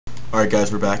Alright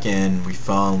guys, we're back in. We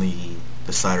finally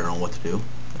decided on what to do.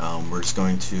 We're just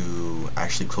going to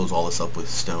actually close all this up with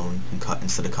stone and cut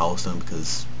instead of cobblestone,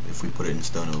 because if we put it in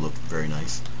stone it'll look very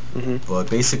nice. But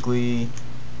basically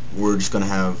we're just going to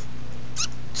have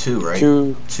two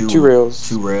rails.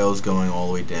 Two rails going all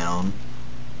the way down,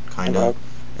 kind of,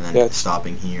 and then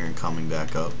stopping here and coming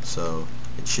back up. So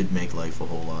it should make life a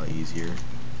whole lot easier.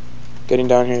 Getting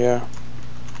down here, yeah.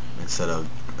 Instead of,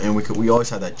 and we always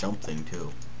had that jump thing too.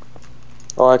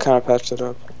 Oh, I kind of patched it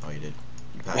up. Oh, you did?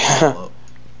 You patched it all up?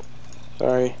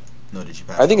 Sorry. No, did you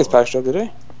patch I think it it's patched up, did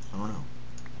it? I don't know.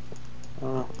 I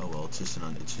don't know. Oh well, it's just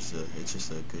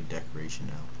a good decoration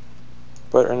now.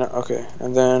 But okay,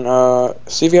 and then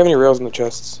see if you have any rails in the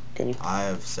chests. Can you? I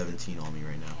have 17 on me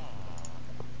right now.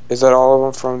 Is that all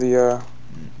of them from the?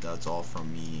 That's all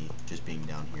from me just being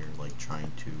down here, like trying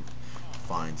to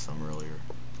find some earlier.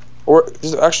 Or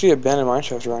there's actually abandoned mine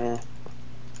chest around here.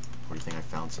 Where do you think I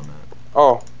found some at?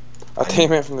 Oh, I think you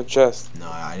meant from the chest. No,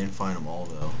 I didn't find them all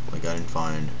though. Like I didn't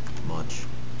find much.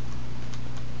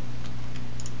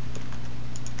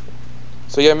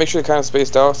 So yeah, make sure they're kind of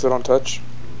spaced out so they don't touch.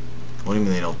 What do you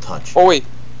mean they don't touch? Oh wait,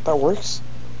 that works?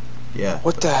 Yeah.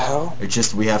 What the hell? It's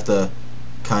just we have to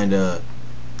kind of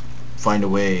find a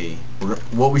way.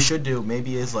 What we should do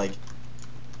maybe is like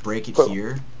break it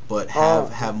here, but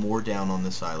have more down on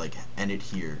this side, like end it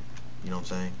here. You know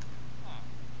what I'm saying?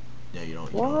 Yeah, you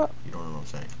don't know what I'm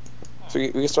saying. So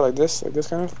we can start like this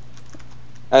kind of,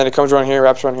 and then it comes around here,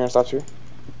 wraps around here, and stops here.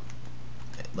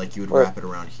 Like you would wrap it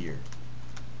around here.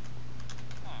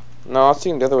 No, I was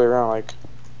thinking the other way around,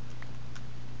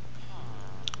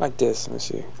 like this. Let me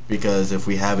see. Because if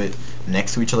we have it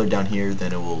next to each other down here,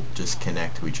 then it will just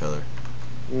connect to each other.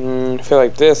 I feel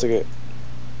like this. Okay.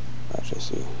 Let's just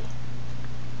see.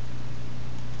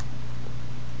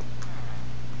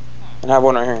 And have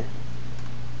one right here.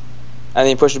 And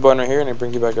then you push the button right here, and it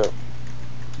brings you back up.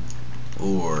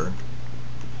 Or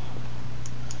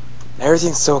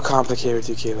everything's so complicated with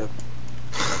you, Caleb.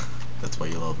 That's why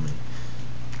you love me.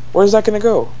 Where's that gonna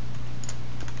go?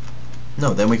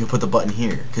 No, then we could put the button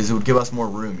here, because it would give us more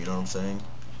room, you know what I'm saying?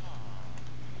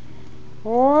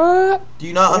 What? Do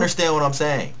you not understand what I'm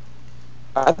saying?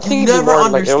 I think you never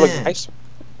understand. Like, it looks nice.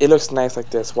 It looks nice like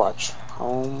this. Watch.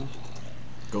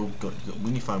 Go.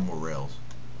 We need to find more rails.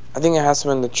 I think it has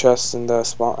some in the chest in the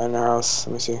spawn in our house.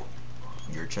 Let me see.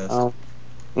 Your chest?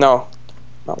 No,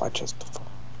 not my chest.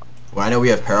 Well, I know we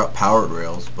have powered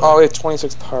rails, but oh, we have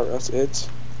 26 power. That's it.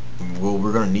 Well,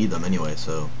 we're gonna need them anyway,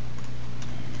 so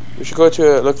we should go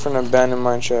to look for an abandoned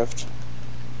mine shaft.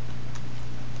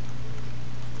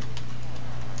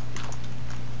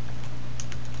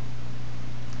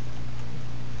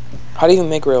 How do you even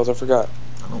make rails? I forgot.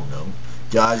 I don't know.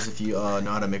 Guys, if you know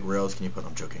how to make rails, can you put?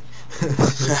 I'm joking. No,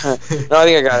 I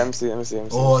think I got it. Let me see.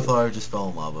 Oh, I thought I just fell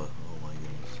in lava. Oh my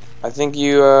goodness. I think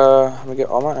you. Let me get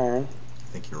all my iron. I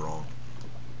think you're wrong.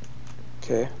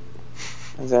 Okay.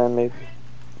 And then maybe.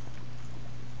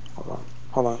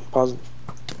 Hold on. Pause it.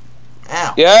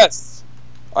 Ow. Yes.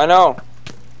 I know.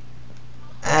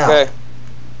 Ow. Okay.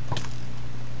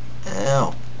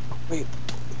 Ow. Wait.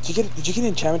 Did you get an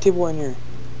enchantment table in your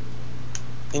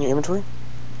inventory?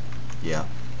 Yeah.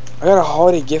 I got a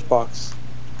holiday gift box.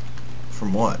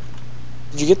 From what?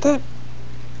 Did you get that?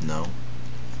 No.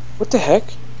 What the heck?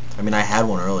 I mean, I had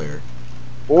one earlier.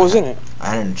 What was in it? I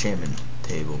had an enchantment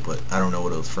table, but I don't know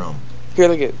what it was from. Here,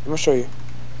 look it. Let me show you.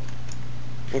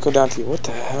 Let me go down to you. What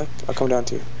the heck? I'll come down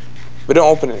to you. But don't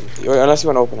open it, unless you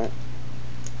want to open it.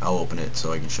 I'll open it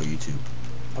so I can show YouTube.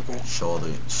 Okay. Show all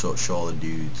the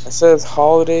dudes. It says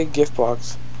holiday gift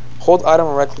box. Hold item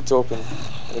and right click to open.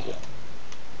 Okay.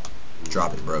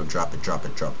 Drop it, bro. Drop it.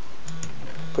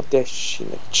 Put that shit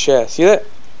in the chest. See that?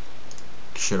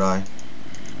 Should I?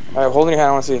 Alright, hold in your hand.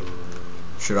 I want to see.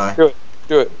 Should I?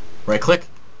 Do it. Right click?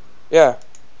 Yeah.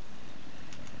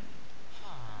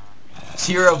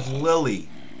 Tear of Lily.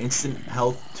 Instant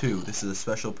health 2. This is a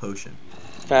special potion.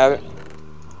 Can I have it?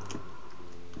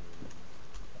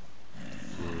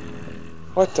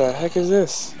 What the heck is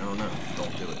this? I don't know.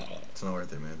 Don't do it. It's not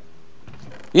worth it, man.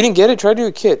 You didn't get it? Try to do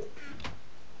a kit.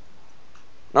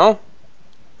 No?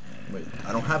 Wait,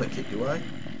 I don't have a kit, do I?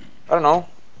 I don't know.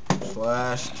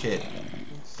 / kit.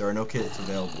 There are no kits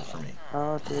available for me.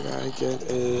 How did I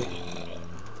get a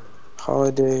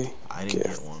holiday I didn't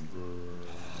gift? get one.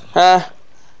 Huh?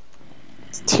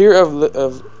 Tier of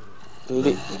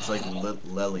It's like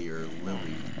Lily or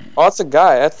Lily. Oh, that's a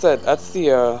guy. That's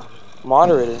the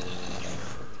moderator.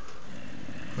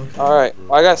 Okay. All right,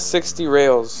 I got 60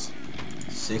 rails.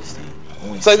 60.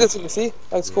 Only It's like 60. this. You can see?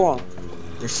 That's cool.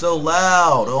 They're so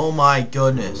loud. Oh my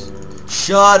goodness.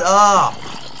 Shut up.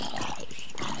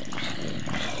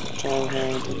 Turn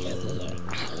hand.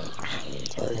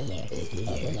 Sorry.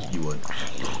 You would.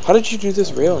 How did you do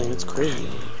this railing? It's crazy.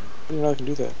 I didn't know I can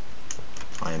do that.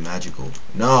 I am magical.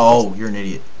 No, you're an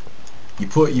idiot. You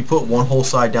put one whole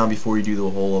side down before you do the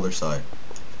whole other side.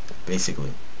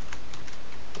 Basically.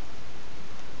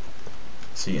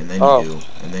 See, and then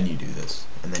you do this.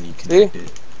 And then you connect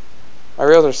it. My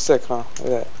rails are sick, huh? Look at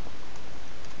that.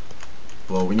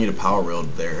 Well, we need a power rail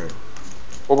there.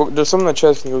 Well, there's some in the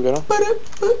chest. Can you go get them?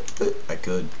 I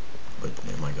could, but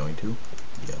am I going to?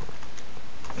 Yeah.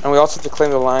 And we also have to claim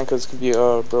the line because it could be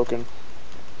broken.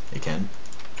 It can?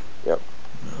 Yep.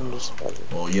 No.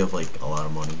 Well, you have like a lot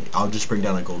of money. I'll just bring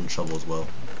down a golden shovel as well.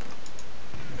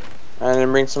 And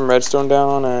then bring some redstone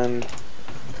down and...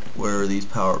 Where are these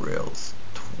power rails?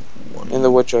 In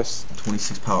the wood chest.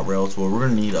 26 power rails. Well, we're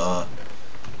gonna need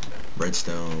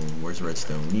redstone. Where's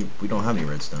redstone? We don't have any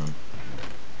redstone.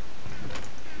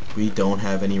 We don't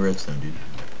have any redstone, dude.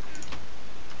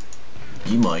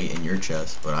 You might in your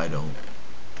chest, but I don't.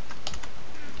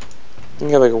 I think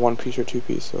I have like a 1 piece or 2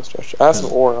 piece. So stretch. I have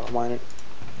some ore. I'll mine it.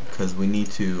 Because we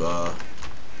need to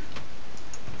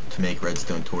make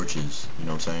redstone torches. You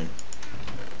know what I'm saying?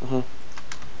 Mhm.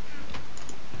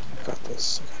 Got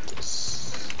this. I got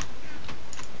this.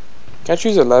 Can I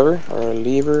choose a lever or a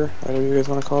lever, whatever you guys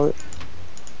want to call it?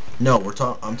 No,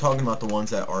 I'm talking about the ones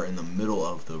that are in the middle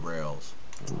of the rails.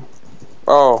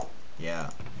 Oh.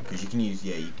 Yeah, because you can use.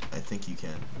 Yeah, I think you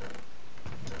can.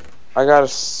 I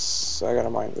gotta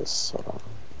mine this. Hold on.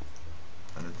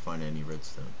 I didn't find any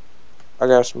redstone. I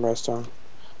got some redstone.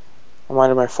 I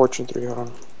mined my fortune 3. Hold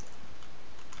on.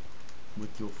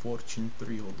 With your fortune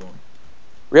 3, hold on.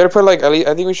 We gotta put like at least.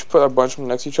 I think we should put a bunch of them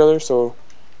next to each other so it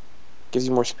gives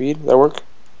you more speed. Does that work?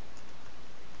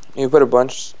 You put a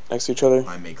bunch next to each other.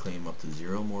 I may claim up to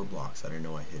 0 more blocks. I didn't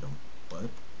know I hit them. What?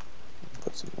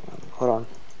 Put some, hold on.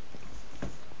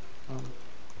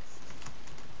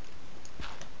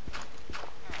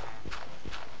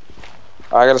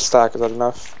 I got a stack. Is that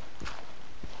enough?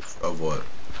 Of what?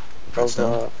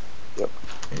 Redstone? Yep.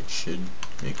 It should.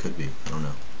 It could be. I don't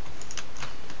know.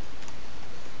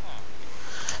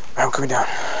 I'm coming down.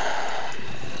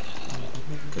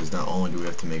 Because not only do we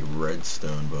have to make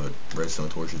redstone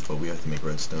torches, but we have to make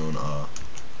redstone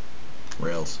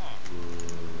rails.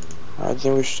 I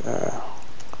think we should.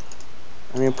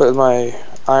 I'm gonna put my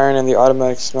iron in the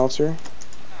automatic smelter.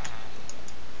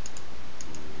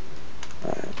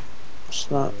 Alright. It's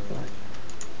not.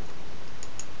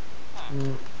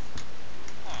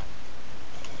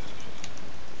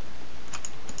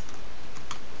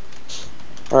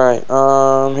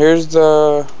 Alright. Here's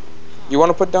the. You want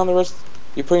to put down the rest?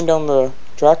 You putting down the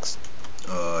tracks?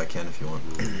 I can if you want.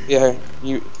 Yeah.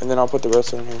 You and then I'll put the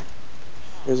redstone here.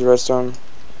 Here's the redstone.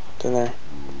 It's in there.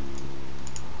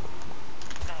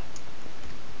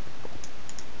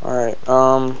 Alright,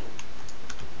 alright.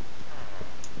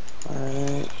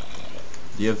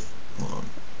 Do you have, hold on.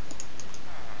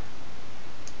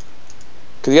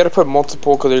 Cause you gotta put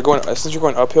multiple, cause you're going, since you're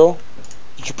going uphill,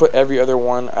 you should put every other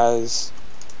one as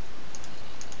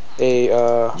a,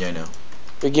 Yeah, I know.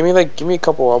 Wait, give me a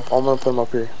couple, I'm gonna put them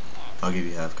up here. I'll give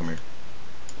you half, come here.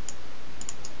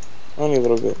 Only a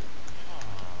little bit.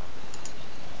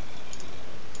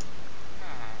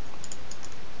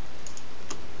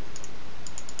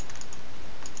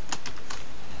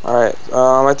 Alright,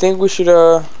 I think we should,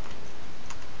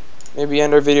 maybe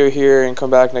end our video here and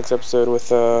come back next episode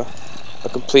with, a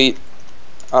complete,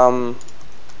 The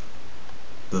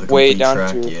way complete down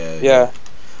track, to, yeah.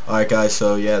 Alright guys,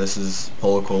 so yeah, this is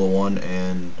Polo Cola 1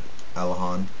 and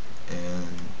Alahan, and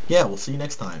yeah, we'll see you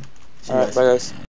next time. See you Alright, bye guys.